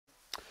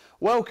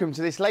Welcome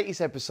to this latest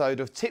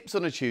episode of Tips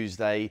on a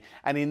Tuesday,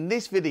 and in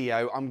this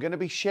video I'm going to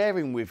be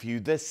sharing with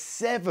you the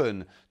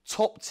 7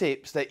 top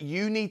tips that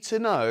you need to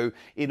know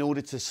in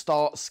order to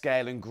start,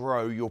 scale and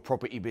grow your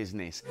property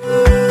business.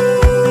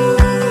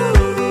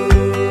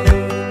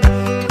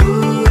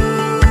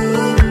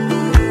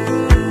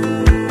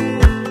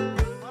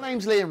 My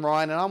name's Liam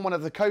Ryan and I'm one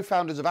of the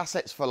co-founders of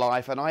Assets for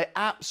Life, and I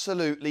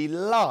absolutely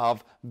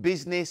love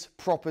business,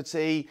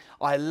 property,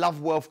 I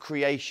love wealth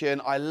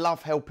creation, I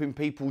love helping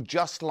people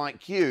just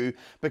like you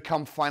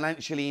become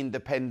financially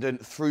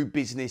independent through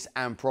business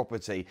and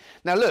property.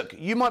 Now look,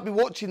 you might be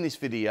watching this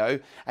video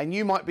and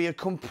you might be a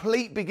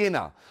complete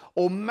beginner,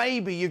 or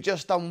maybe you've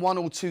just done 1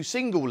 or 2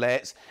 single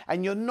lets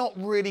and you're not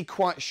really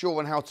quite sure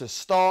on how to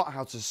start,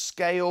 how to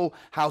scale,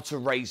 how to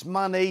raise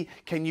money,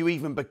 can you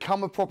even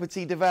become a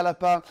property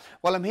developer?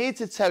 Well, I'm here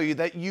to tell you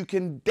that you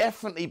can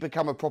definitely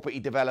become a property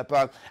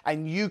developer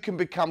and you can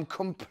become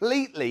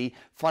completely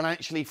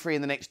financially free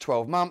in the next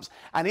 12 months.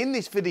 And in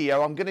this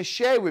video, I'm going to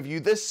share with you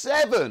the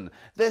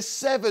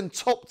 7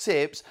 top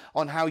tips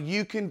on how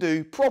you can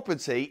do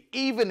property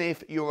even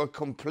if you're a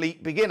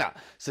complete beginner.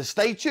 So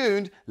stay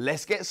tuned,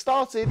 let's get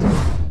started.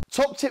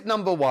 Top tip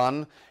number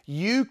 1,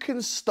 you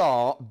can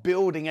start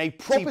building a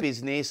property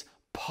business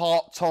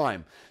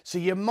part-time. So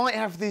you might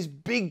have this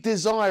big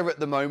desire at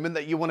the moment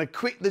that you want to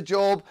quit the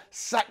job,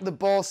 sack the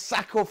boss,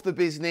 sack off the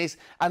business,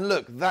 and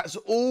look, that's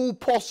all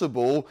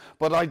possible,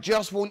 but I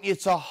just want you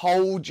to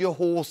hold your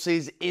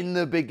horses in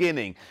the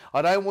beginning.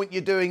 I don't want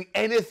you doing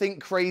anything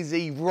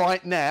crazy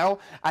right now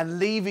and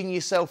leaving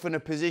yourself in a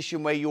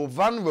position where you're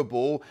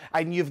vulnerable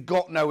and you've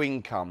got no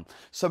income.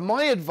 So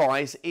my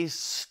advice is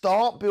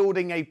start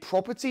building a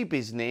property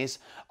business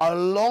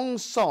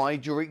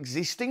alongside your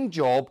existing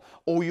job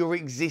or your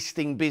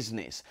existing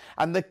business.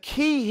 And the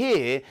key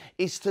here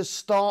is to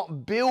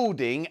start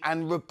building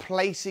and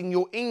replacing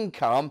your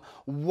income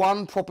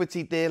 1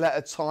 property deal at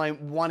a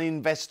time, 1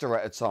 investor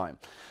at a time.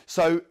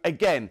 So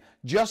again,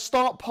 just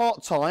start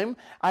part-time,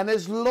 and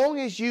as long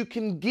as you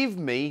can give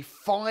me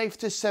 5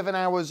 to 7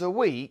 hours a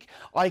week,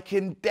 I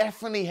can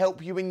definitely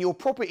help you in your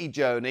property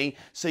journey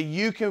so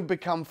you can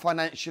become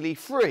financially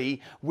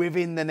free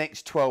within the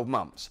next 12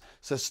 months.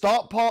 So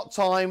start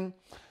part-time,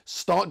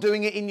 start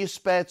doing it in your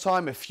spare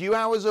time, a few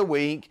hours a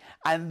week,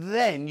 and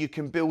then you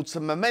can build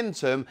some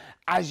momentum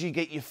as you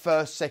get your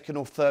first, second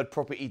or third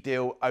property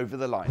deal over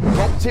the line.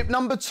 Top tip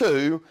number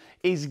 2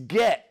 is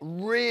get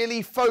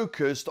really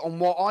focused on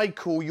what I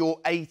call your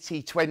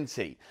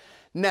 80-20.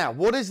 Now,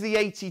 what does the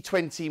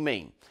 80-20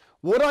 mean?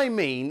 What I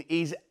mean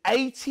is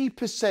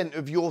 80%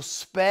 of your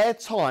spare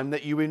time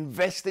that you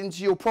invest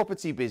into your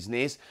property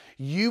business,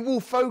 you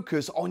will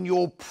focus on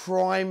your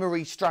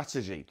primary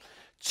strategy.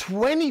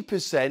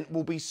 20%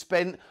 will be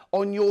spent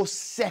on your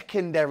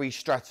secondary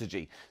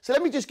strategy. So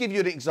let me just give you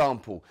an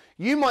example.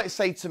 You might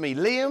say to me,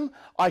 Liam,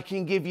 I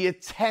can give you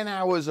 10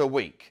 hours a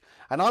week.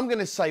 And I'm going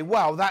to say,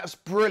 wow, that's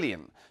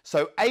brilliant.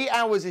 So 8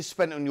 hours is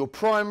spent on your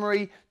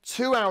primary,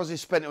 2 hours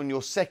is spent on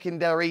your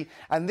secondary,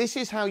 and this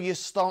is how you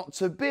start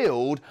to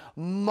build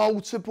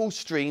multiple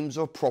streams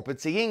of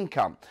property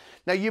income.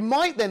 Now you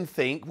might then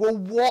think, well,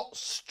 what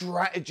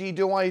strategy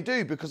do I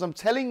do? Because I'm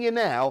telling you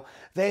now,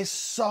 there's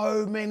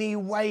so many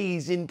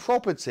ways in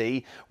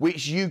property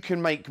which you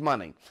can make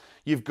money.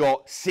 You've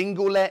got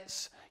single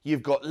lets,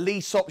 you've got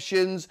lease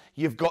options,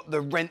 you've got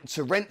the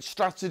rent-to-rent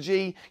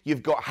strategy,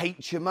 you've got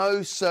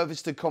HMO,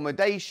 serviced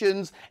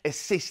accommodations,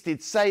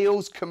 assisted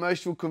sales,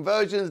 commercial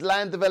conversions,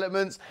 land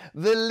developments.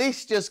 The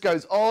list just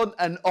goes on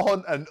and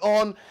on and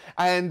on,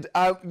 and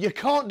you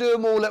can't do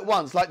them all at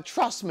once. Like,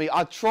 trust me,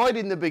 I tried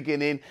in the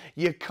beginning,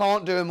 you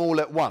can't do them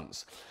all at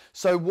once.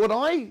 So what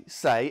I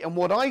say and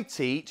what I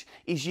teach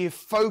is you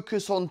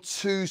focus on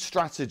 2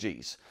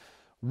 strategies.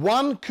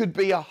 1 could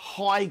be a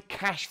high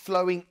cash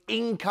flowing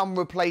income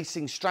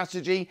replacing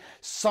strategy,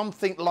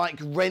 something like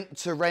rent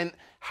to rent,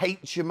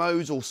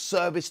 HMOs or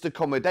serviced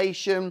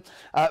accommodation,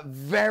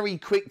 very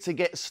quick to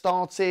get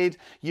started.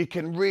 You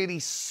can really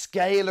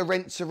scale a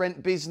rent to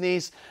rent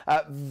business,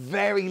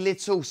 very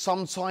little,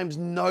 sometimes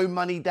no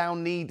money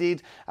down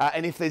needed.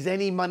 And if there's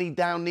any money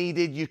down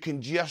needed, you can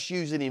just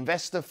use an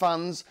investor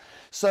funds.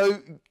 So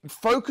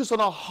focus on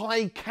a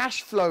high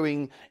cash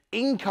flowing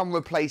income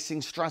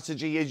replacing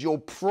strategy as your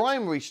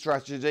primary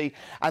strategy,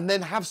 and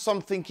then have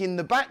something in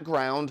the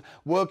background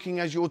working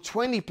as your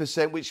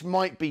 20%, which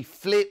might be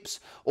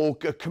flips or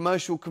a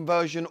commercial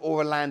conversion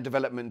or a land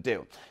development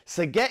deal.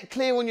 So get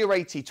clear on your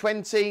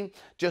 80-20,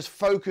 just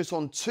focus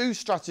on 2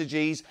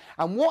 strategies,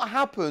 and what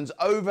happens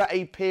over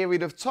a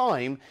period of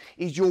time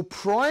is your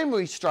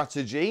primary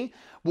strategy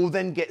will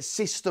then get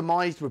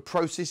systemized with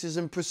processes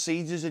and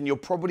procedures, and you'll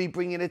probably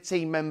bring in a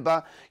team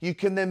member. You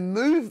can then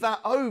move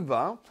that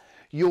over.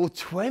 Your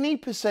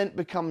 20%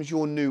 becomes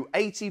your new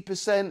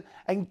 80%,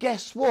 and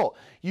guess what?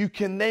 You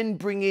can then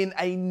bring in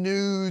a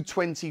new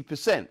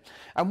 20%.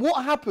 And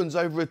what happens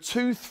over a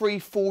 2, 3,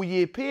 4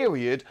 year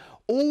period,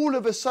 all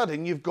of a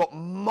sudden you've got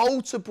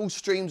multiple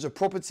streams of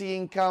property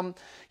income,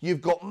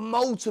 you've got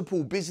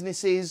multiple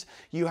businesses,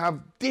 you have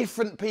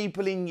different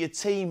people in your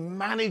team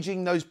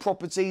managing those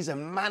properties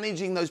and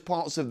managing those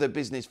parts of the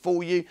business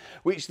for you,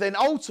 which then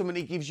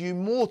ultimately gives you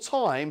more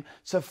time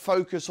to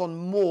focus on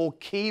more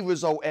key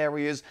result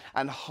areas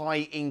and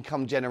high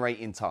income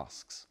generating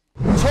tasks.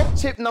 Top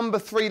tip number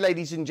 3,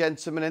 ladies and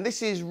gentlemen, and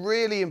this is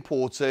really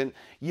important.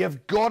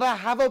 You've got to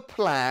have a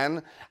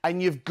plan and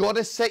you've got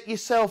to set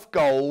yourself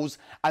goals,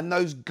 and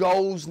those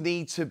goals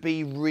need to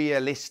be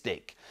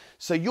realistic.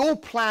 So your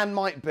plan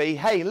might be,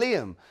 hey,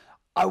 Liam,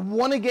 I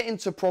want to get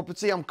into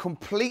property. I'm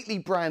completely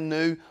brand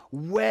new.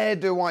 Where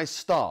do I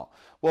start?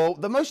 Well,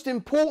 the most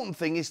important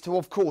thing is to,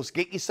 of course,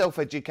 get yourself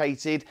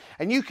educated,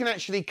 and you can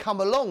actually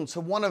come along to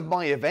one of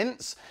my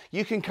events.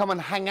 You can come and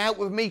hang out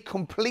with me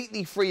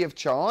completely free of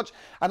charge,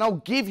 and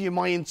I'll give you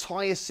my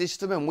entire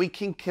system and we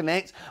can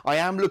connect. I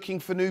am looking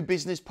for new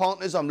business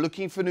partners. I'm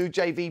looking for new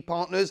JV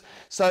partners.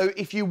 So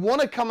if you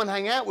want to come and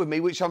hang out with me,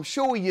 which I'm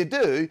sure you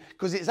do,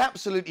 because it's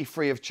absolutely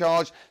free of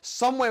charge,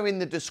 somewhere in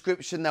the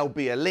description there'll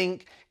be a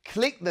link.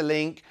 Click the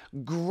link,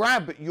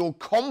 grab your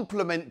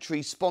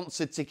complimentary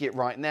sponsored ticket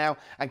right now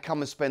and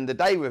come and spend the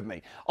day with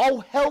me.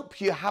 I'll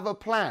help you have a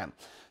plan.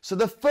 So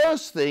the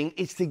first thing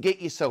is to get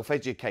yourself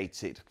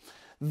educated.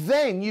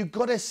 Then you've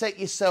got to set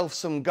yourself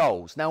some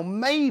goals. Now,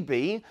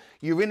 maybe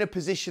you're in a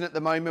position at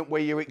the moment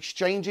where you're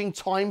exchanging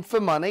time for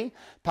money.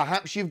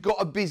 Perhaps you've got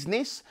a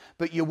business,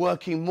 but you're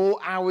working more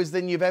hours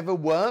than you've ever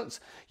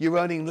worked. You're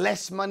earning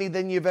less money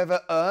than you've ever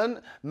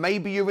earned.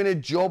 Maybe you're in a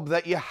job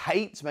that you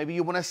hate. Maybe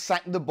you want to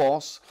sack the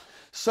boss.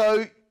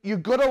 So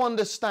you've got to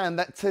understand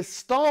that to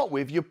start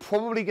with, you're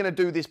probably going to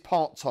do this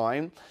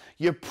part-time.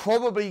 You're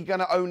probably going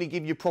to only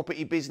give your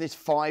property business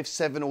 5,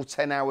 7 or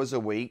 10 hours a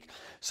week.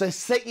 So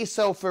set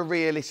yourself a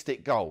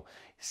realistic goal.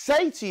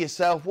 Say to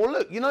yourself, well,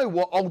 look, you know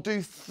what? I'll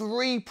do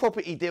 3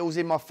 property deals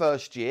in my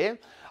first year.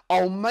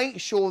 I'll make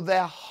sure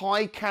they're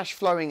high cash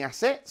flowing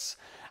assets.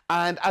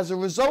 And as a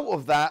result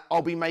of that,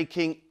 I'll be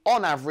making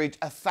on average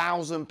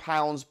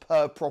 £1,000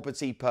 per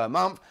property per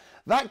month.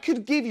 That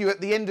could give you at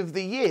the end of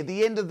the year,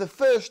 the end of the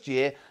first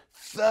year,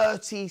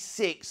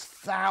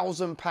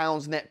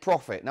 £36,000 net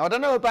profit. Now, I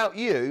don't know about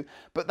you,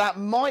 but that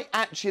might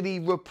actually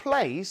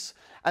replace,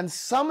 and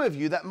some of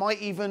you, that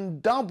might even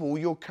double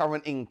your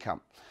current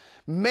income.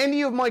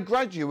 Many of my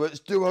graduates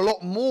do a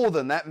lot more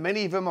than that.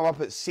 Many of them are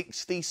up at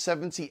 60,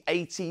 70,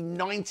 80,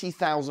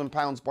 90,000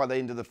 pounds by the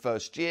end of the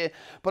first year.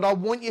 But I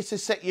want you to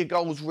set your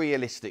goals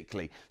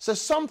realistically. So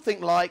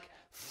something like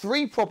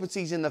 3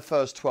 properties in the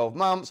first 12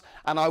 months,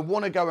 and I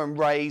want to go and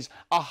raise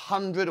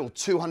 100 or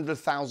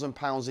 200,000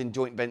 pounds in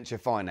joint venture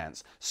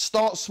finance.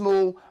 Start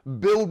small,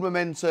 build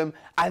momentum,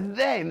 and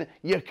then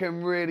you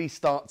can really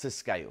start to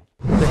scale.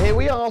 So here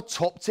we are,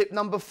 top tip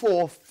number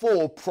 4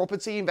 for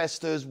property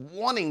investors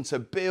wanting to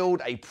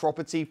build a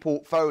property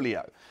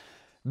portfolio.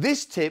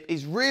 This tip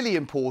is really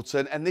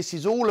important, and this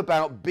is all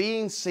about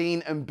being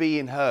seen and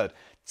being heard.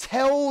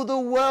 Tell the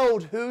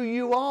world who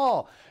you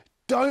are.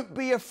 Don't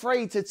be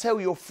afraid to tell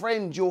your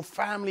friends, your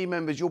family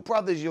members, your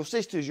brothers, your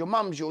sisters, your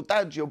mums, your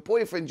dads, your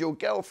boyfriends, your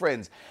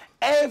girlfriends,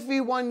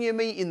 everyone you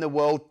meet in the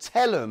world,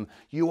 tell them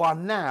you are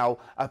now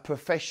a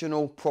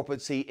professional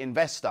property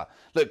investor.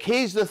 Look,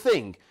 here's the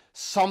thing.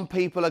 Some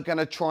people are going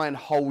to try and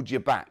hold you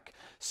back.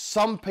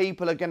 Some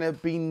people are going to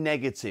be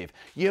negative.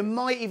 You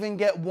might even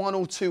get 1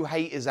 or 2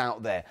 haters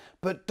out there,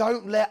 but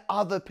don't let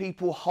other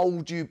people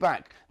hold you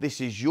back.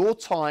 This is your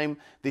time,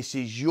 this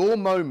is your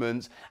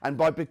moment, and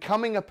by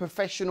becoming a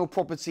professional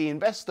property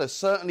investor,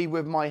 certainly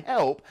with my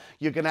help,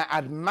 you're going to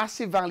add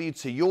massive value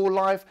to your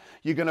life,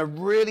 you're going to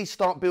really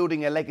start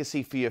building a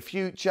legacy for your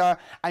future,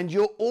 and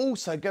you're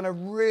also going to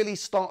really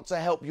start to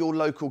help your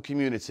local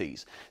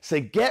communities. So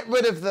get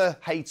rid of the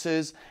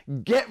haters,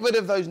 get rid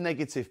of those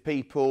negative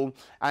people,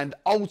 and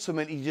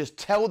ultimately just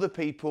tell the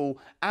people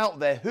out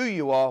there who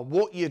you are,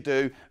 what you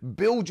do,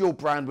 build your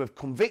brand with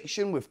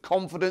conviction, with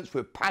confidence,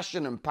 with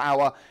passion and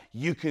power.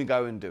 You can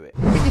go and do it.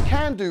 What you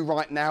can do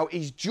right now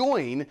is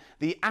join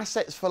the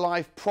Assets for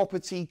Life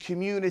Property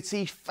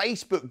Community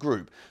Facebook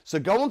group. So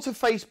go onto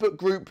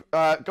Facebook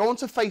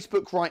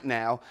right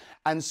now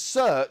and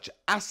search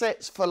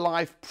Assets for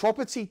Life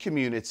Property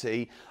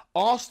Community.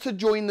 Ask to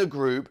join the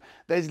group.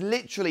 There's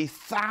literally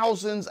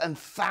thousands and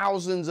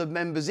thousands of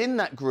members in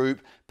that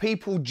group,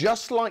 people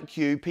just like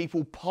you,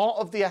 people part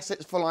of the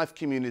Assets for Life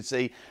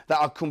community that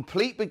are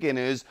complete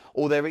beginners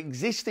or they're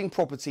existing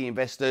property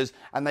investors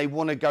and they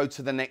want to go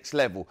to the next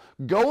level.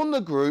 Go on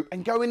the group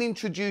and go and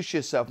introduce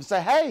yourself and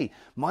say, hey,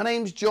 my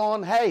name's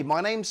John. Hey,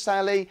 my name's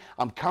Sally.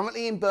 I'm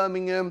currently in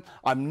Birmingham.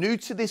 I'm new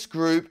to this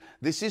group.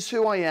 This is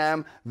who I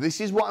am.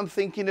 This is what I'm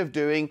thinking of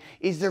doing.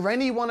 Is there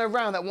anyone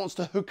around that wants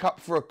to hook up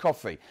for a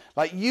coffee?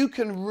 Like, you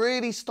can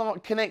really start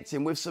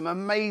connecting with some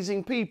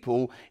amazing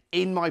people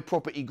in my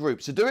property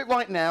group. So do it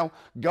right now.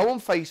 Go on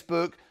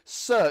Facebook,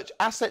 search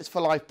Assets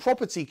for Life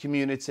Property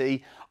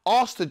Community,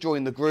 ask to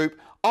join the group,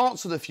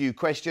 answer the few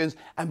questions,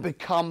 and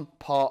become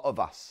part of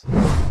us.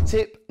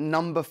 Tip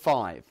number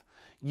 5.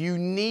 You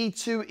need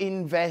to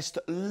invest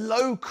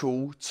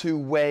local to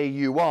where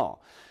you are.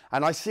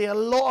 And I see a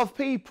lot of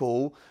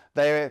people,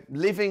 they're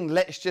living,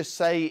 let's just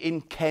say,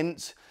 in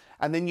Kent,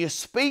 and then you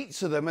speak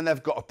to them and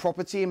they've got a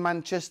property in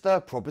Manchester,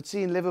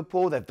 property in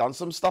Liverpool, they've done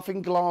some stuff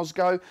in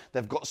Glasgow,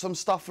 they've got some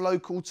stuff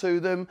local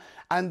to them,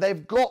 and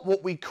they've got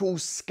what we call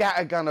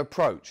scattergun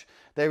approach.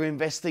 They're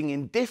investing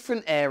in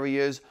different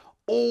areas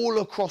all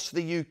across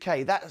the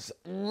UK. That's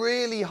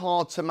really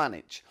hard to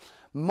manage.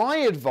 My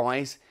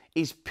advice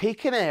is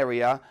pick an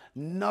area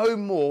no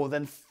more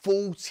than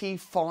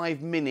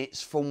 45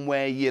 minutes from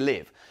where you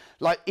live.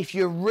 Like, if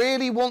you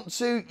really want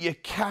to, you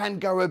can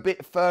go a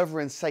bit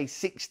further and say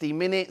 60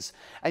 minutes.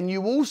 And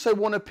you also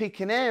want to pick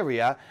an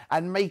area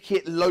and make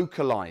it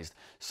localized.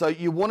 So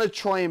you want to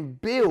try and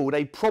build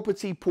a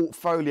property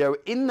portfolio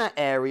in that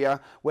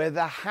area where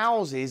the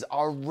houses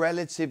are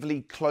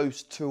relatively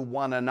close to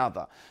one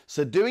another.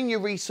 So doing your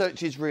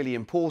research is really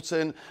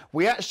important.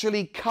 We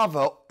actually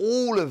cover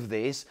all of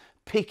this,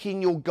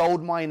 picking your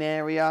goldmine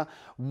area,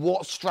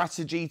 what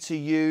strategy to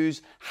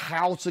use,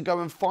 how to go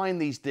and find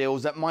these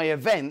deals at my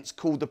event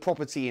called the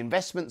Property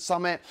Investment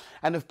Summit.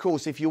 And of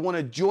course, if you want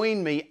to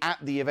join me at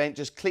the event,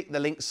 just click the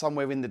link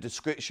somewhere in the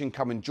description,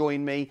 come and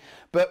join me.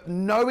 But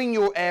knowing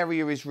your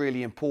area is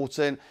really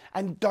important,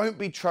 and don't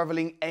be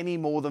traveling any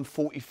more than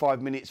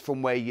 45 minutes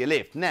from where you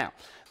live. Now,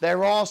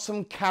 there are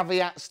some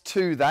caveats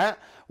to that.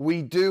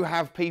 We do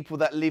have people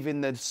that live in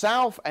the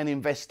south and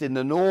invest in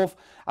the north,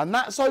 and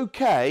that's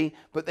okay,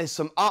 but there's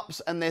some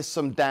ups and there's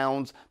some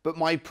downs. But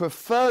my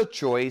preferred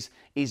choice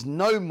is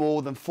no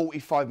more than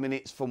 45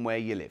 minutes from where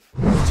you live.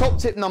 Top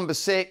tip number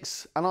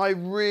 6, and I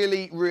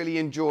really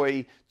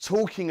enjoy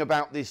talking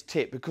about this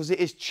tip because it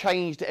has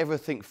changed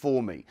everything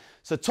for me.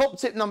 So top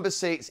tip number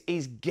 6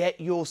 is get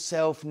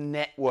yourself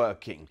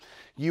networking.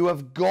 You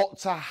have got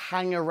to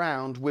hang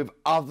around with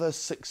other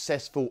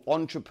successful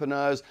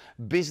entrepreneurs,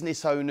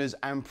 business owners,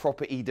 and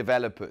property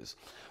developers.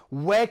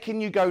 Where can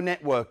you go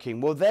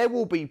networking? Well, there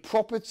will be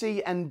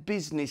property and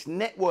business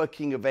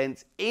networking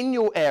events in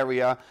your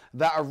area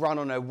that are run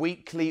on a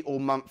weekly or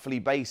monthly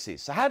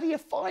basis. So how do you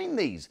find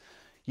these?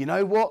 You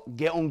know what?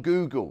 Get on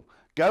Google.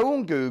 Go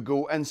on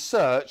Google and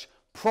search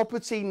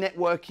Property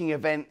Networking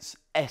Events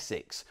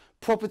Essex,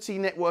 Property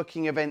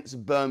Networking Events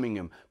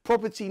Birmingham,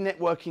 Property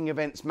Networking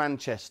Events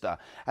Manchester,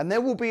 and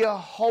there will be a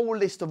whole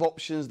list of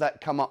options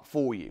that come up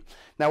for you.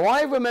 Now,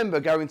 I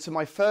remember going to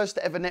my first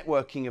ever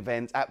networking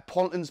event at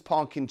Pontons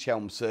Park in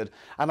Chelmsford,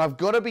 and I've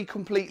got to be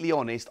completely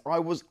honest, I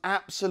was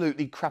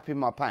absolutely crapping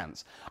my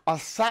pants. I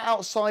sat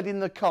outside in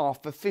the car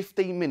for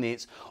 15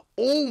 minutes,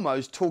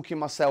 almost talking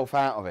myself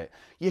out of it.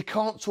 You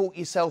can't talk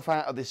yourself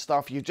out of this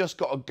stuff. You've just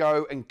got to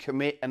go and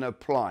commit and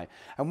apply.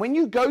 And when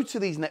you go to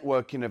these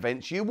networking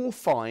events, you will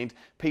find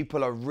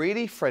people are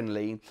really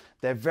friendly,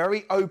 they're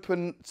very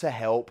open to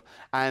help,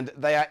 and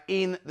they are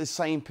in the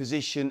same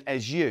position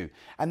as you.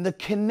 And the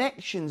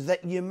connections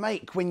that you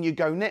make when you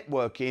go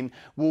networking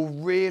will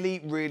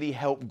really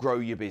help grow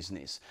your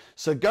business.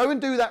 So go and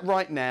do that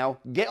right now.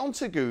 Get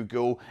onto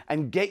Google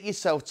and get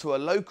yourself to a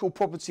local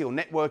property or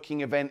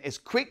networking event as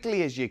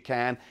quickly as you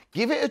can.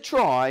 Give it a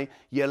try.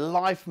 Your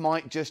life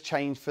might just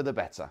change for the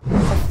better.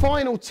 A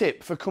final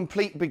tip for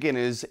complete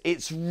beginners,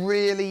 it's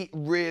really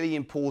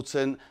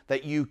important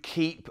that you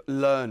keep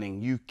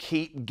learning. You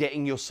keep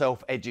getting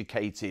yourself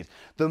educated.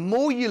 The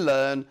more you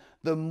learn,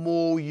 the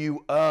more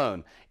you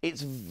earn.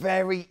 It's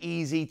very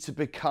easy to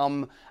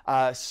become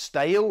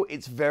stale.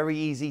 It's very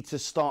easy to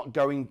start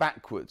going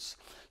backwards.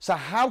 So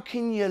how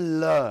can you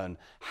learn?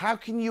 How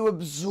can you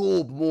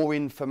absorb more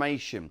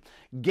information?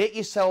 Get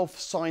yourself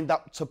signed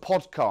up to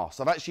podcasts.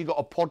 I've actually got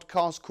a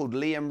podcast called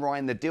Liam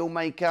Ryan the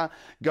Dealmaker.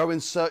 Go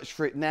and search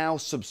for it now.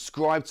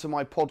 Subscribe to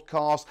my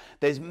podcast.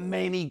 There's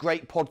many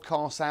great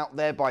podcasts out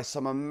there by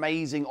some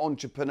amazing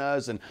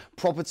entrepreneurs and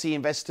property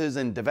investors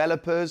and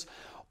developers.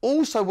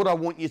 Also, what I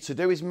want you to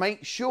do is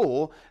make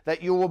sure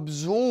that you're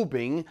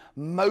absorbing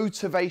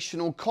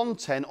motivational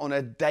content on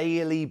a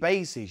daily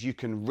basis. You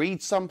can read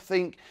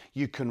something,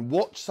 you can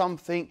watch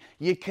something,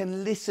 you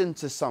can listen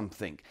to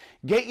something.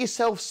 Get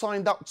yourself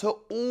signed up to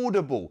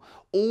Audible.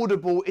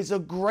 Audible is a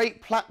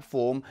great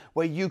platform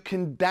where you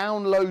can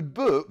download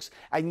books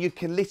and you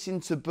can listen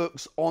to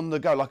books on the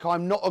go. Like,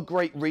 I'm not a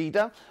great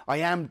reader. I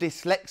am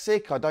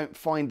dyslexic. I don't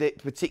find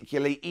it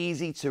particularly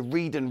easy to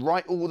read and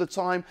write all the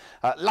time.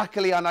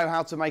 Luckily, I know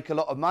how to make a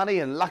lot of money,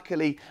 and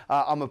luckily,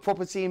 I'm a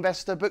property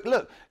investor. But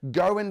look,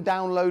 go and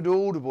download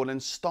Audible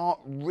and start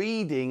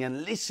reading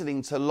and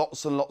listening to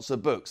lots and lots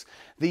of books.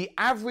 The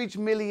average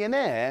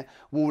millionaire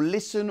will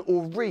listen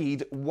or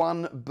read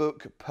one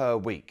book per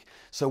week.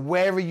 So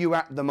where are you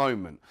at the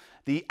moment?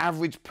 The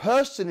average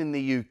person in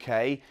the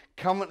UK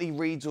currently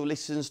reads or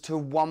listens to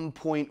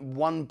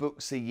 1.1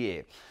 books a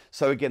year.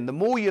 So again, the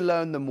more you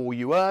learn, the more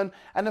you earn.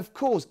 And of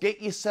course,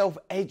 get yourself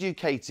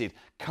educated.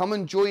 Come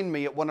and join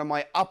me at one of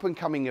my up and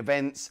coming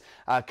events.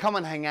 Come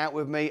and hang out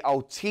with me.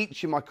 I'll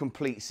teach you my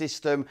complete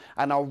system,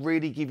 and I'll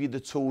really give you the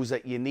tools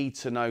that you need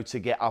to know to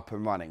get up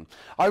and running.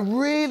 I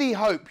really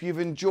hope you've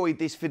enjoyed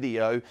this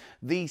video.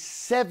 These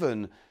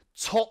 7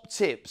 top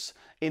tips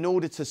in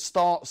order to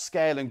start,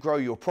 scale and grow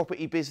your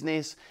property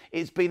business.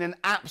 It's been an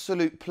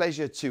absolute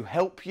pleasure to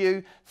help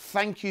you.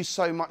 Thank you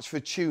so much for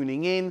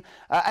tuning in.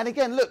 And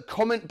again, look,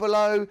 comment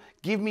below,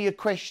 give me a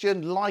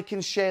question, like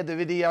and share the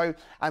video,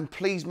 and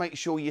please make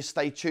sure you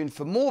stay tuned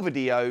for more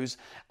videos,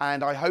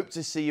 and I hope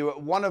to see you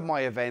at one of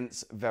my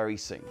events very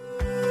soon.